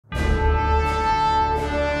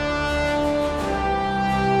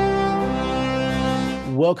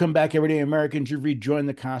Welcome back, everyday Americans. You've rejoined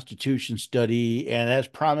the Constitution study. And as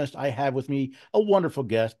promised, I have with me a wonderful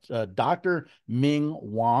guest, Dr. Ming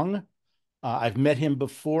Wang. I've met him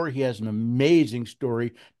before. He has an amazing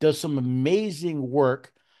story, does some amazing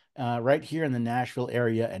work right here in the Nashville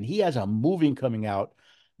area. And he has a movie coming out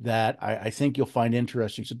that I think you'll find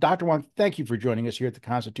interesting. So, Dr. Wang, thank you for joining us here at the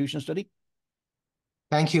Constitution study.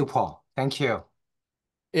 Thank you, Paul. Thank you.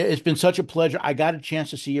 It's been such a pleasure. I got a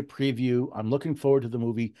chance to see a preview. I'm looking forward to the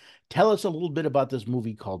movie. Tell us a little bit about this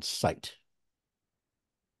movie called Sight.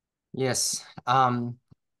 Yes.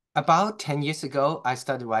 About 10 years ago, I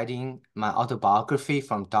started writing my autobiography,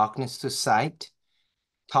 From Darkness to Sight,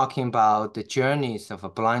 talking about the journeys of a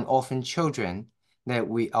blind orphan children that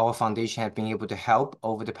our foundation have been able to help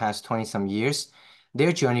over the past 20 some years,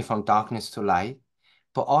 their journey from darkness to light,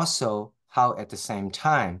 but also how at the same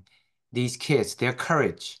time, these kids, their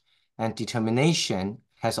courage and determination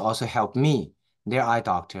has also helped me, their eye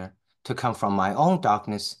doctor, to come from my own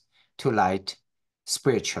darkness to light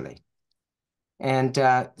spiritually. And,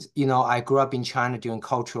 I grew up in China during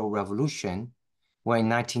Cultural Revolution, where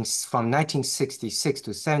from 1966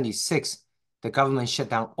 to 76, the government shut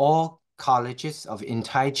down all colleges of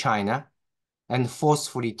entire China and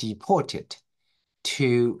forcefully deported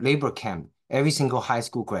to labor camp every single high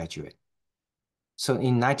school graduate. So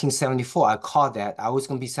in 1974, I called that I was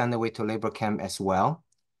going to be sent away to labor camp as well.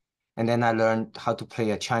 And then I learned how to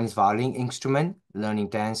play a Chinese violin instrument, learning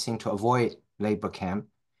dancing to avoid labor camp.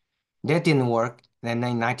 That didn't work. Then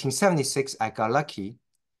in 1976, I got lucky.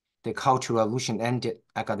 The Cultural Revolution ended.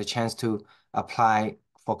 I got a chance to apply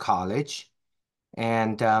for college.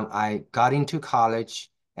 And I got into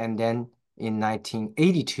college. And then in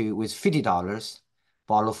 1982, with $50,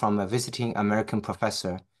 borrowed from a visiting American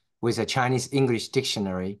professor with a Chinese English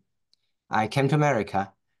dictionary, I came to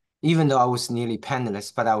America, even though I was nearly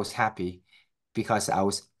penniless, but I was happy because I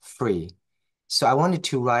was free. So I wanted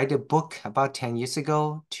to write a book about 10 years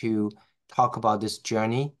ago to talk about this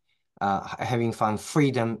journey, having found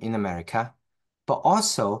freedom in America, but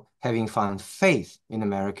also having found faith in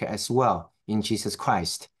America as well in Jesus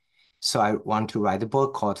Christ. So I want to write a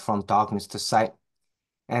book called From Darkness to Sight.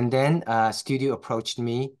 And then a studio approached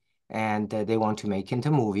me and they want to make it a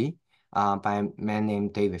movie by a man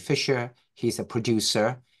named David Fisher. He's a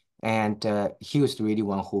producer and he was really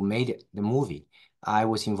one who made it, the movie. I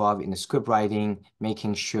was involved in the script writing,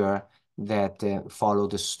 making sure that follow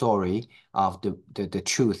the story of the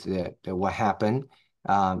truth, that what happened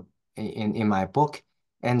in my book.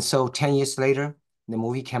 And so 10 years later, the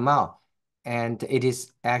movie came out and it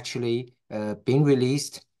is actually being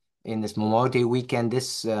released in this Memorial Day weekend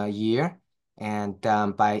this year, and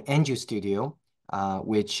by Angel Studio,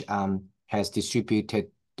 which has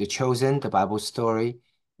distributed The Chosen, the Bible story,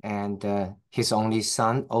 and His Only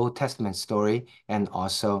Son, Old Testament story, and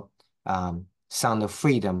also Sound of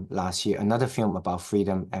Freedom last year, another film about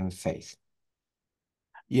freedom and faith.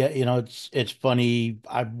 Yeah, it's funny.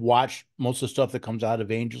 I've watched most of the stuff that comes out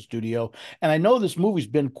of Angel Studio, and I know this movie's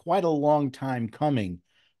been quite a long time coming.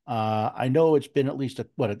 I know it's been at least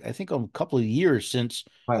I think a couple of years since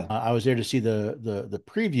Right. I was there to see the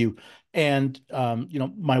preview. And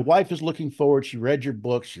my wife is looking forward. She read your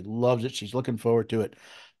book. She loves it. She's looking forward to it.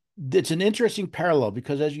 It's an interesting parallel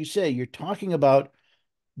because, as you say, you're talking about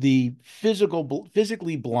the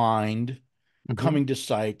physically blind Mhm. coming to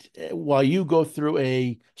sight while you go through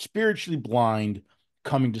a spiritually blind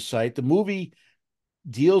coming to sight. The movie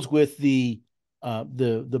deals with the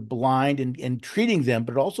blind and treating them,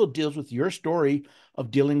 but it also deals with your story of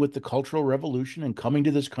dealing with the Cultural Revolution and coming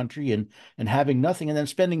to this country and having nothing and then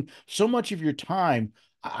spending so much of your time.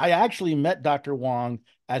 I actually met Dr. Wong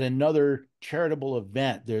at another charitable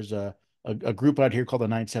event. There's a group out here called the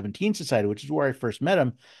 917 Society, which is where I first met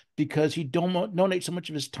him, because he don't donate so much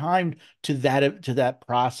of his time to that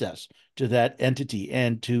process, to that entity,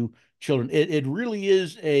 and to children. It really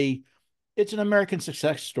is it's an American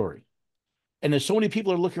success story. And there's so many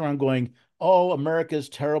people are looking around going, oh, America is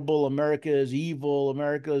terrible. America is evil.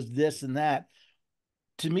 America is this and that.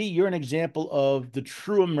 To me, you're an example of the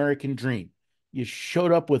true American dream. You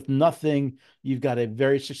showed up with nothing. You've got a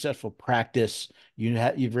very successful practice.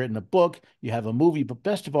 You've written a book. You have a movie. But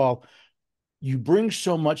best of all, you bring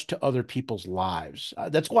so much to other people's lives.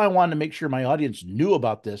 That's why I wanted to make sure my audience knew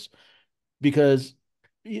about this because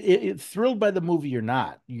thrilled by the movie or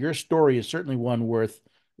not, your story is certainly one worth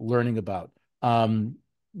learning about. Um,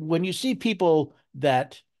 when you see people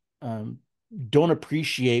that um, don't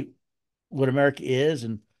appreciate what America is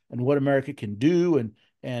and what America can do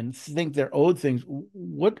and think they're owed things,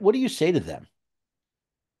 what do you say to them?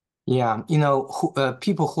 Yeah,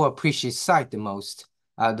 people who appreciate sight the most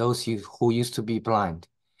are those who used to be blind.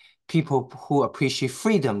 People who appreciate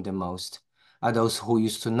freedom the most are those who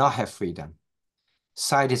used to not have freedom.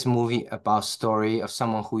 Sight is a movie about story of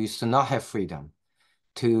someone who used to not have freedom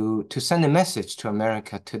to send a message to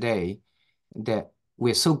America today that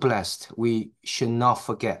we're so blessed. We should not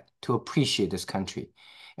forget to appreciate this country.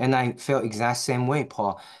 And I felt exact same way,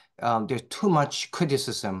 Paul. There's too much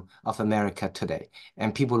criticism of America today,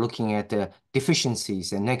 and people looking at the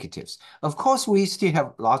deficiencies and negatives. Of course, we still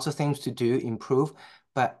have lots of things to do, improve,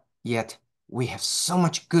 but yet we have so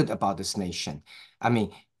much good about this nation. I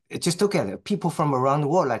mean, just look at it. People from around the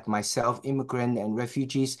world, like myself, immigrant and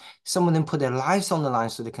refugees, some of them put their lives on the line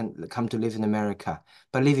so they can come to live in America.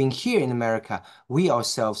 But living here in America, we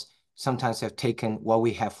ourselves sometimes have taken what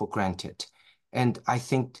we have for granted. And I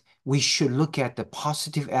think we should look at the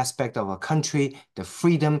positive aspect of our country, the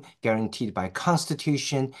freedom guaranteed by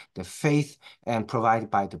Constitution, the faith and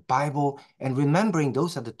provided by the Bible, and remembering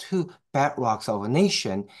those are the two bedrocks of a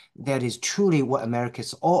nation that is truly what America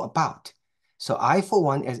is all about. So I, for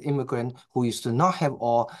one, as immigrant who used to not have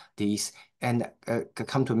all these and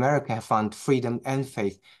come to America, have found freedom and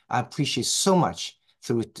faith, I appreciate so much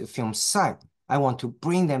through the film Sight. I want to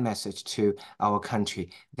bring that message to our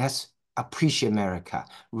country. That's appreciate America,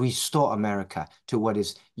 restore America to what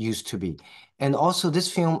it used to be. And also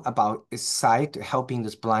this film about Sight, helping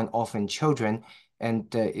these blind orphan children,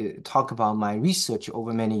 and talk about my research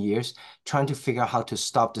over many years, trying to figure out how to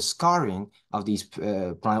stop the scarring of these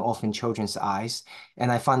blind orphan children's eyes.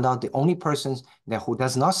 And I found out the only persons that who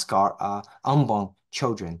does not scar are unborn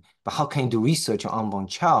children. But how can you do research on unborn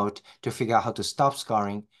child to figure out how to stop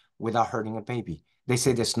scarring without hurting a baby? They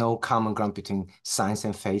say there's no common ground between science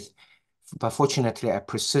and faith. But fortunately, I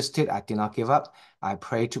persisted. I did not give up. I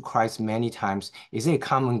prayed to Christ many times. Is there a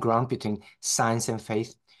common ground between science and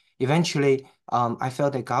faith? Eventually, I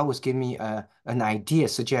felt that God was giving me an idea,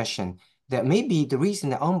 suggestion, that maybe the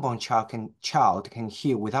reason the unborn child can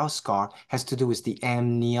heal without scar has to do with the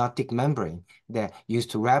amniotic membrane that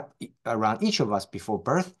used to wrap around each of us before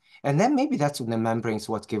birth. And then maybe that's the membranes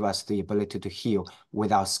what give us the ability to heal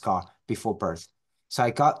without scar before birth. So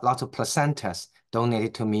I got lots of placentas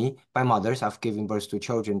donated to me by mothers. I've given birth to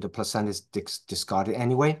children. The placenta is discarded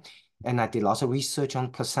anyway. And I did lots of research on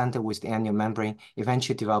placenta with the amniotic membrane,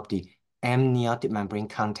 eventually developed the amniotic membrane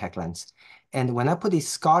contact lens. And when I put the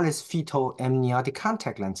scarless fetal amniotic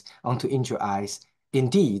contact lens onto injured eyes,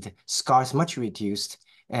 indeed, scar is much reduced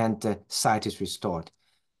and the sight is restored.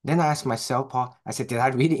 Then I asked myself, Paul, I said, did I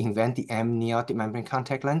really invent the amniotic membrane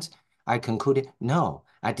contact lens? I concluded, no,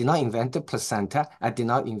 I did not invent the placenta. I did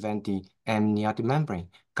not invent the amniotic membrane.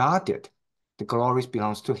 God did. The glory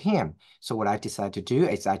belongs to him. So what I decided to do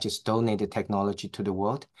is I just donated technology to the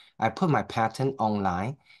world. I put my patent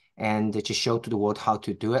online and just showed to the world how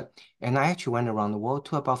to do it. And I actually went around the world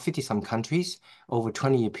to about 50 some countries over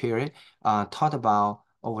 20-year period, taught about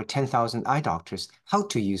over 10,000 eye doctors how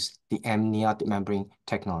to use the amniotic membrane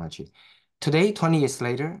technology. Today, 20 years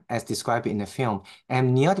later, as described in the film,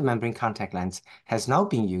 amniotic membrane contact lens has now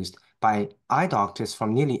been used by eye doctors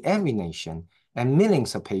from nearly every nation, and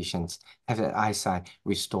millions of patients have their eyesight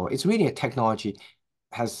restored. It's really a technology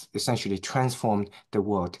has essentially transformed the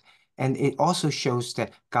world. And it also shows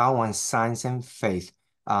that God wants science and faith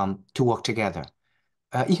to work together.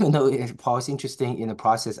 Even though it was interesting in the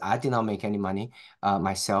process, I did not make any money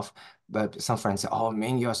myself. But some friends said, "Oh,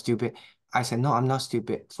 man, you're stupid." I said, "No, I'm not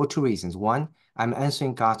stupid for two reasons. One, I'm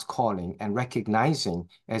answering God's calling and recognizing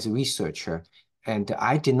as a researcher, and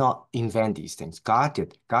I did not invent these things. God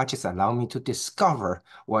did. God just allowed me to discover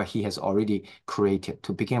what He has already created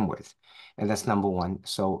to begin with, and that's number one.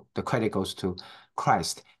 So the credit goes to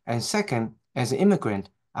Christ. And second, as an immigrant,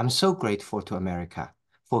 I'm so grateful to America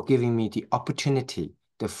for giving me the opportunity,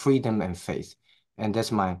 the freedom and faith. And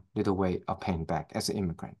that's my little way of paying back as an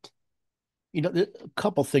immigrant. A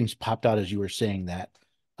couple things popped out as you were saying that.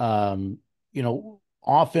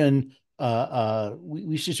 Often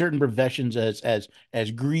we see certain professions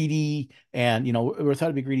as greedy, and we're thought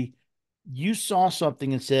to be greedy. You saw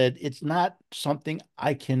something and said, it's not something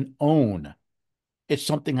I can own. It's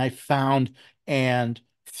something I found, and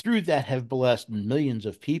through that have blessed millions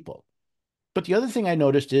of people. But the other thing I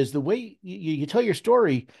noticed is the way you tell your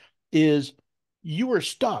story is you were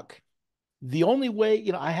stuck. The only way,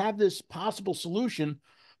 I have this possible solution,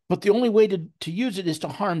 but the only way to use it is to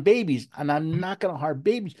harm babies. And I'm not going to harm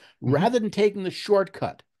babies Mhm. rather than taking the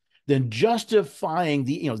shortcut, than justifying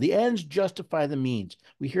the ends justify the means.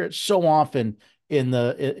 We hear it so often in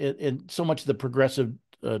so much of the progressive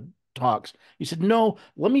talks. He said, no,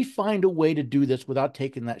 let me find a way to do this without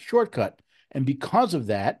taking that shortcut. And because of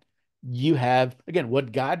that, you have again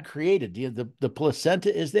what God created. The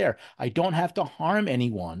placenta is there. I don't have to harm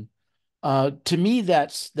anyone. To me,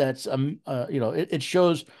 it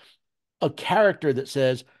shows a character that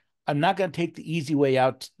says, I'm not going to take the easy way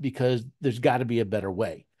out because there's got to be a better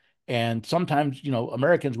way. And sometimes,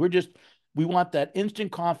 Americans, we want that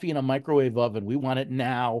instant coffee in a microwave oven. We want it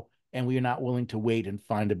now, and we are not willing to wait and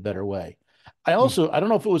find a better way. Yeah. I don't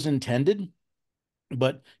know if it was intended,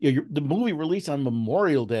 but the movie released on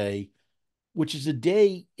Memorial Day, which is a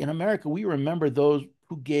day in America we remember those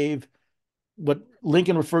who gave what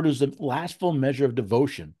Lincoln referred to as the last full measure of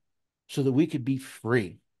devotion so that we could be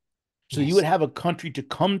free. So you would Yes. have a country to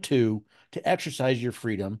come to exercise your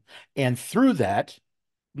freedom. And through that,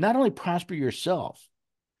 not only prosper yourself,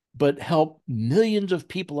 but help millions of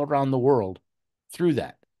people around the world through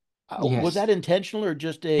that. Was Yes. that intentional or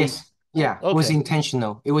just Yes, yeah, it was okay,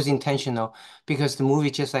 intentional. It was intentional because the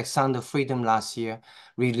movie, just like Sound of Freedom last year,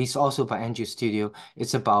 released also by Andrew Studio,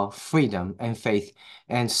 it's about freedom and faith.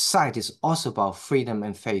 And Sight is also about freedom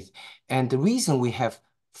and faith. And the reason we have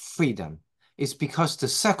freedom is because the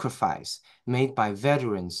sacrifice made by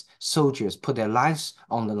veterans, soldiers, put their lives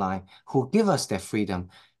on the line, who give us their freedom.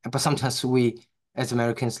 But sometimes we, as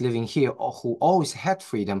Americans living here, or who always had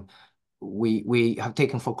freedom, we have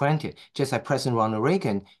taken for granted. Just like President Ronald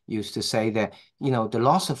Reagan used to say that, the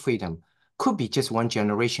loss of freedom could be just one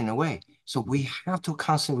generation away. So we have to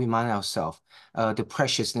constantly remind ourselves the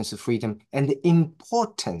preciousness of freedom and the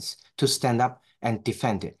importance to stand up and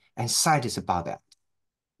defend it. And Sight is about that.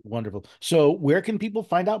 wonderful. So where can people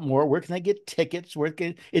find out more? Where can they get tickets?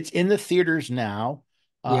 It's in the theaters now.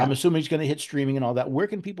 I'm Yeah. assuming it's going to hit streaming and all that. Where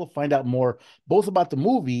can people find out more, both about the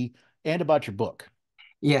movie and about your book?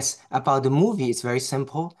 Yes, about the movie, it's very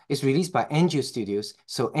simple. It's released by Angel Studios.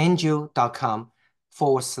 So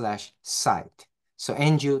angel.com/site. So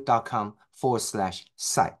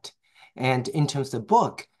angel.com/site. And in terms of the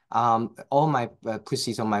book, all my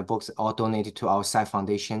proceeds on my books are donated to our Site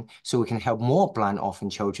Foundation so we can help more blind orphan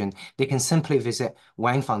children. They can simply visit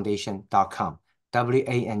wangfoundation.com,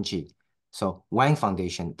 WANG. So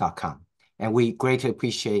wangfoundation.com. And we greatly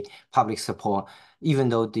appreciate public support even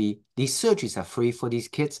though these surgeries are free for these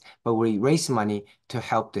kids, but we raise money to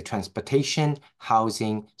help the transportation,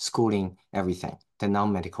 housing, schooling, everything, the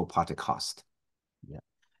non-medical part of cost. Yeah.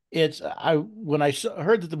 It's I when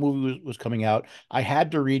heard that the movie was coming out, I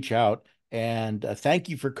had to reach out and thank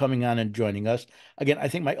you for coming on and joining us. Again, I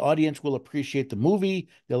think my audience will appreciate the movie.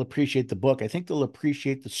 They'll appreciate the book. I think they'll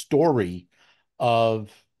appreciate the story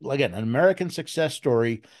of, again, an American success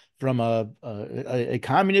story from a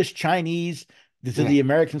communist Chinese to Yeah, the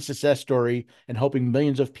American success story and helping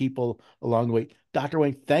millions of people along the way. Dr.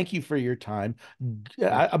 Wang, thank you for your time.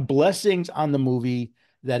 yeah, Blessings on the movie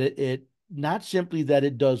that it not simply that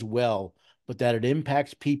it does well, but that it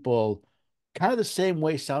impacts people kind of the same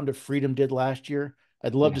way Sound of Freedom did last year.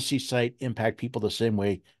 I'd love to yes. see Sight impact people the same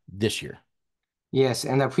way this year. Yes,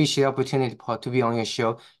 and I appreciate the opportunity, Paul, to be on your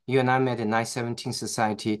show. You and I met in 917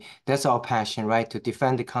 Society. That's our passion, right? To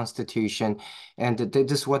defend the Constitution. And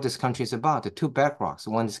this is what this country is about. The two bedrocks.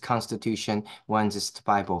 One is Constitution, one is the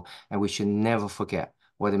Bible. And we should never forget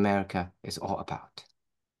what America is all about.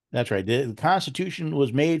 That's right. The Constitution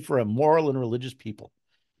was made for a moral and religious people.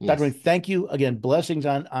 Dr. Wayne, Yes, thank you again. Blessings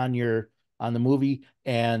on the movie,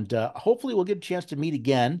 and hopefully we'll get a chance to meet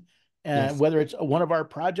again. yes. Whether it's one of our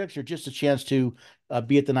projects or just a chance to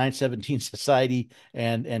be at the 917 Society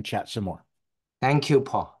and chat some more. Thank you,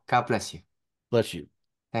 Paul. God bless you. Bless you.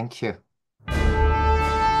 Thank you.